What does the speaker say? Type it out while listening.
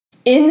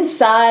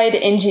Inside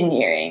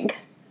Engineering,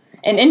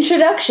 an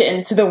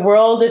introduction to the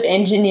world of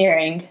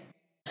engineering.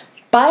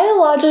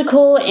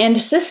 Biological and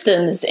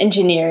systems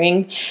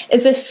engineering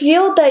is a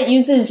field that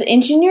uses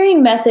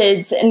engineering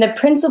methods and the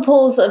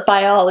principles of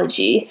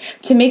biology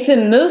to make the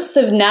most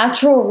of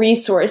natural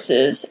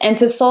resources and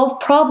to solve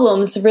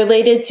problems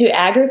related to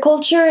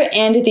agriculture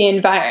and the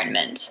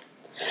environment.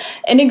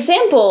 An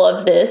example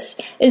of this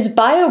is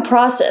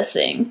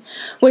bioprocessing,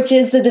 which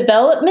is the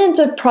development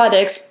of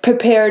products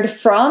prepared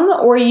from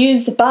or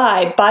used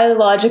by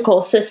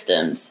biological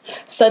systems,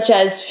 such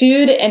as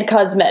food and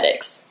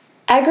cosmetics.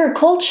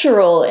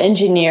 Agricultural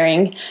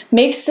engineering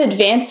makes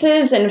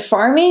advances in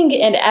farming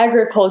and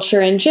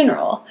agriculture in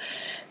general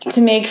to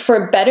make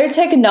for better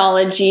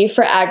technology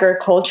for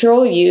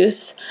agricultural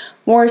use,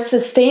 more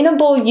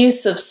sustainable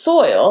use of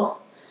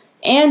soil,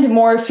 and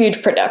more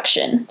food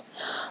production.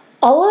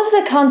 All of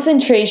the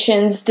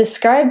concentrations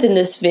described in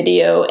this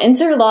video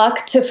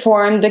interlock to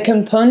form the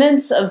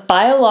components of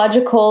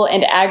biological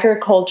and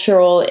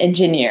agricultural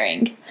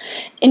engineering.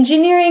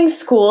 Engineering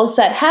schools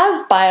that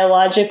have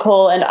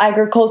biological and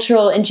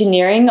agricultural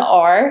engineering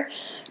are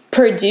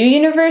Purdue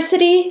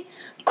University,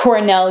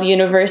 Cornell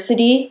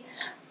University,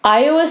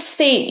 Iowa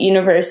State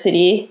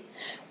University,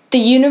 the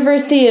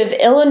University of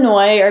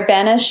Illinois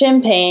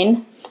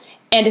Urbana-Champaign,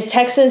 and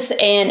Texas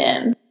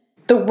A&M.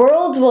 The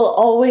world will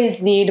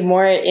always need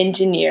more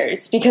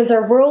engineers because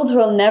our world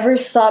will never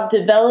stop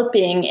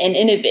developing and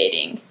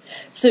innovating.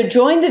 So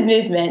join the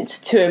movement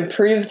to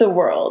improve the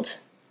world.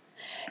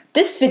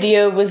 This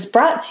video was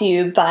brought to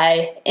you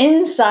by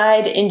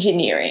Inside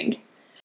Engineering.